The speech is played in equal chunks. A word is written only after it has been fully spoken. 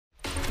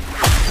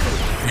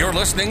You're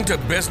listening to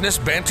Business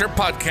Banter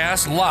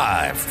Podcast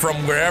live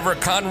from wherever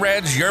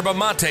Conrad's yerba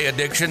mate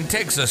addiction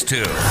takes us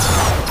to.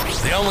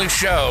 The only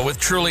show with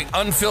truly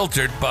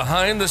unfiltered,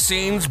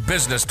 behind-the-scenes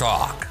business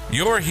talk.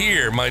 You're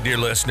here, my dear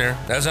listener,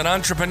 as an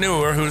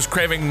entrepreneur who's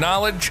craving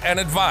knowledge and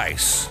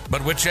advice.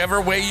 But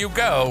whichever way you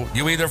go,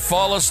 you either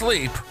fall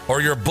asleep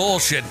or your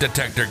bullshit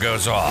detector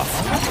goes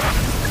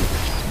off.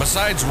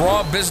 Besides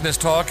raw business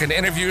talk and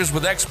interviews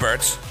with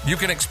experts, you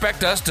can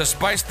expect us to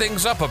spice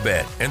things up a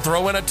bit and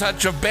throw in a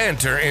touch of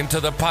banter into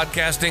the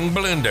podcasting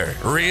blender.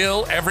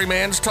 Real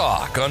everyman's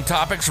talk on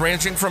topics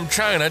ranging from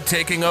China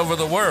taking over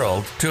the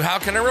world to how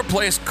can I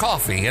replace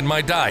coffee in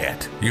my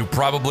diet? You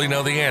probably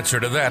know the answer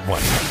to that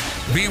one.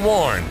 Be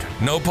warned,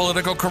 no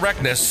political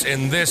correctness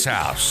in this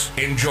house.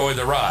 Enjoy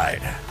the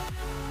ride.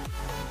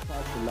 We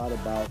talked a lot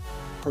about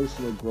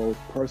personal growth,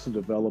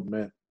 personal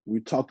development. We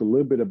talked a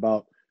little bit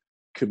about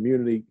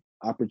community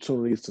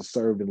opportunities to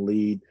serve and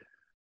lead.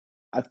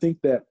 I think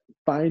that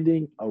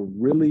finding a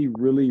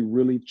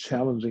really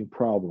challenging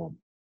problem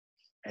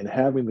and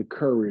having the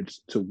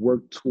courage to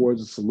work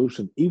towards a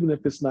solution, even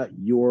if it's not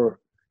your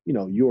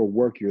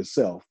work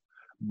yourself,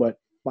 but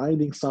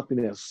finding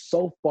something that's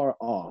so far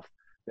off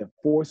that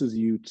forces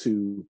you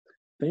to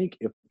think,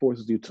 it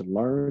forces you to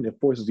learn, it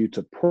forces you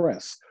to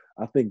press.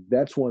 I think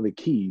that's one of the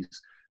keys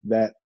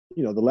that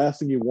the last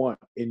thing you want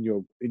in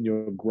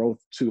your growth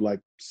to like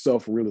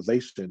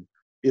self-realization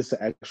is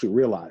to actually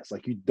realize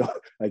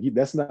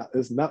that's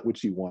not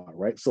what you want,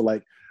 right?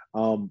 So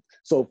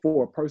so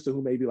for a person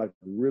who may be like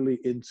really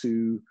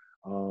into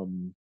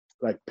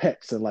like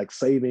pets and like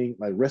saving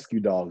like rescue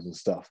dogs and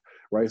stuff,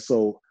 right?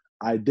 So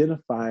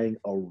identifying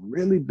a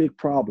really big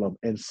problem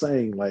and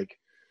saying like,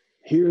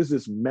 here's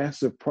this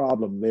massive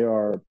problem. There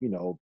are,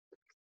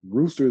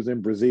 roosters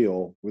in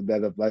Brazil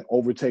that have like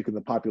overtaken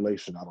the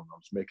population. I don't know,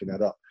 just making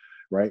that up,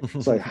 right?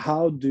 So like,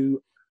 how do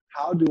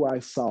I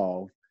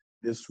solve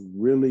this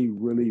really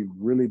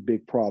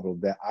big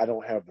problem that I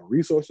don't have the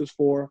resources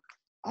for?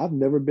 I've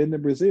never been to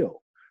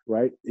Brazil,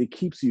 right? It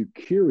keeps you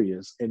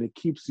curious and it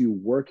keeps you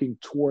working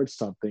towards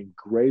something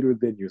greater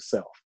than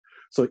yourself.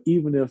 So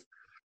even if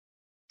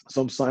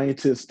some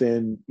scientist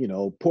in,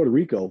 Puerto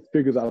Rico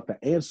figures out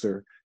the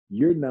answer,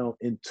 you're now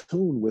in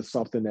tune with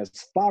something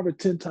that's 5 or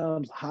 10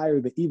 times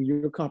higher than even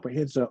your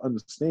comprehension or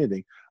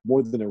understanding,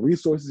 more than the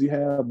resources you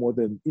have, more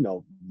than,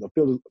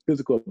 the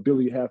physical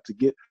ability you have to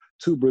get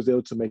to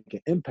Brazil to make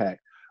an impact.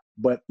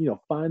 But,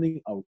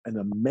 finding an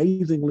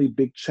amazingly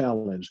big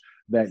challenge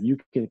that you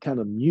can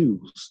kind of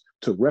use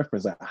to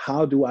reference, like,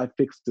 how do I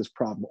fix this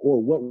problem, or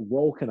what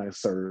role can I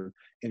serve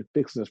in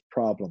fixing this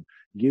problem,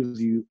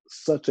 gives you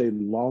such a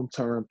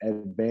long-term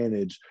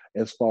advantage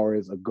as far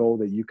as a goal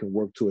that you can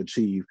work to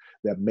achieve,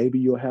 that maybe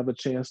you'll have a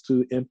chance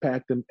to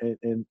impact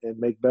and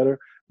make better.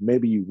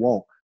 Maybe you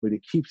won't, but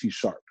it keeps you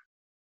sharp.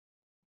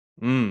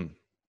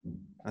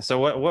 So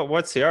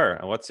what's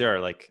your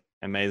like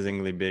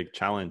amazingly big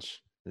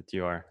challenge that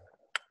you are?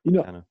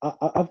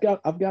 I've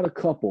got a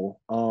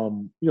couple.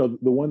 The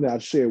one that I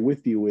share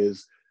with you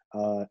is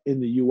in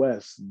the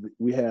U.S.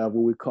 we have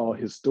what we call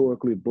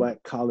historically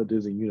Black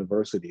colleges and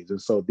universities, and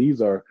so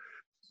these are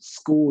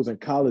schools and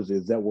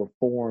colleges that were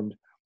formed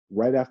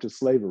right after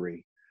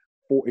slavery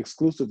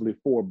exclusively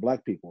for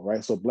Black people,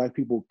 right? So Black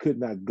people could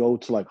not go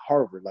to like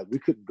Harvard, like we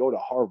couldn't go to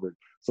Harvard,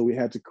 so we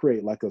had to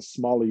create like a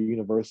smaller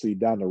university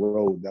down the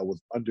road that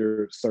was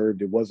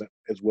underserved. It wasn't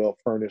as well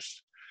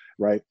furnished,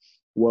 right?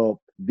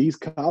 Well, these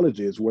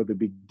colleges were the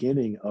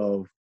beginning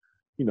of,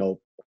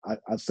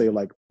 I'd say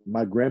like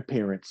my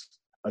grandparents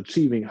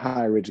achieving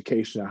higher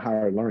education and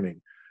higher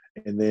learning.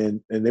 And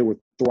they were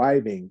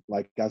thriving,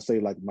 like I say,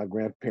 like my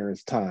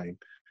grandparents' time.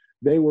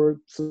 They were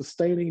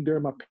sustaining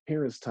during my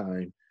parents'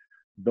 time.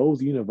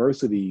 Those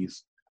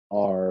universities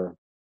are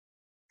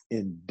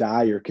in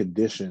dire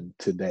condition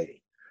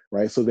today,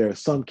 right? So there are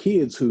some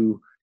kids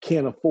who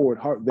can't afford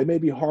Harvard. They may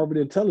be Harvard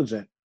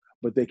intelligent,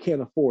 but they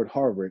can't afford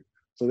Harvard.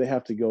 So they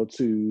have to go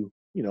to,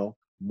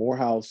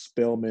 Morehouse,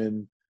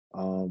 Spelman,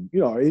 or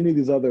any of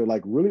these other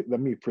like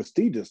really,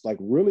 prestigious, like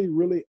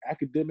really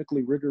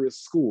academically rigorous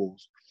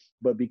schools.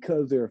 But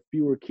because there are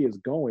fewer kids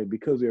going,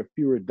 because there are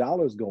fewer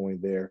dollars going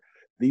there,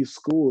 these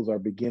schools are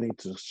beginning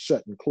to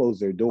shut and close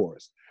their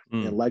doors.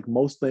 And like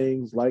most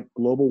things, like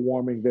global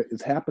warming,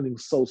 it's happening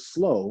so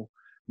slow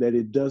that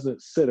it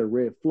doesn't set a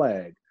red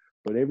flag.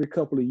 But every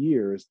couple of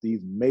years,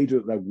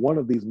 one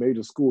of these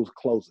major schools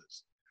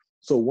closes.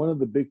 So one of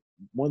the big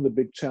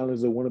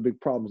challenges, or one of the big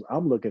problems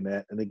I'm looking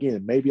at, and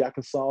again, maybe I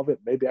can solve it,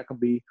 maybe I can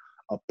be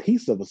a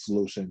piece of a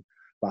solution,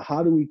 but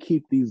how do we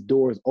keep these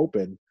doors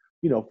open,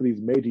 for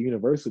these major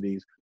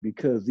universities,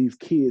 because these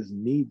kids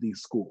need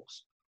these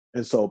schools.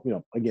 And so,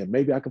 again,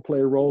 maybe I can play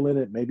a role in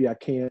it, maybe I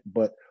can't,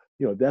 but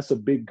that's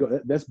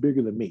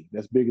bigger than me.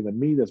 That's bigger than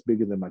me. That's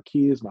bigger than my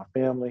kids, my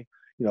family.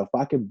 If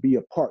I can be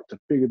a part to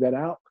figure that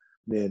out,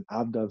 then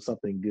I've done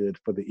something good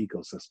for the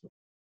ecosystem.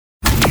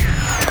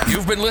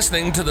 You've been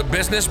listening to the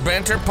Business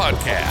Banter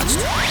Podcast.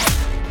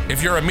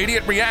 If your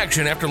immediate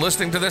reaction after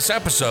listening to this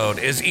episode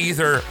is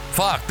either,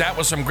 fuck, that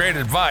was some great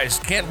advice,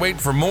 can't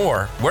wait for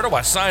more, where do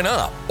I sign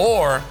up?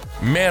 Or,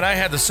 man, I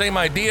had the same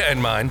idea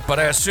in mind, but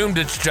I assumed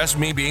it's just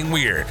me being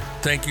weird.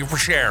 Thank you for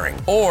sharing.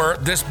 Or,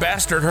 this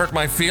bastard hurt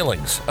my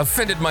feelings,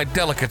 offended my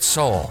delicate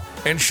soul,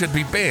 and should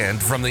be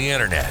banned from the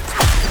internet.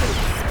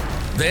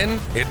 Then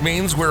it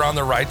means we're on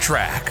the right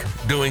track,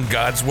 doing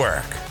God's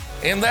work.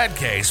 In that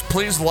case,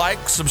 please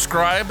like,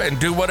 subscribe, and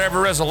do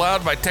whatever is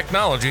allowed by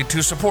technology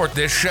to support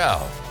this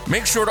show.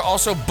 Make sure to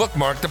also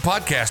bookmark the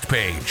podcast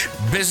page,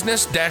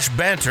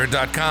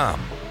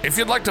 business-banter.com. If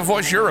you'd like to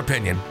voice your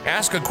opinion,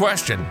 ask a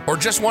question, or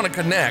just want to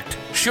connect,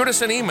 shoot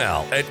us an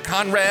email at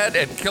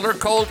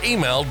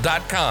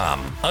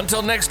conrad@killercoldemail.com.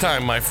 Until next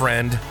time, my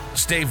friend,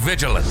 stay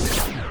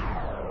vigilant.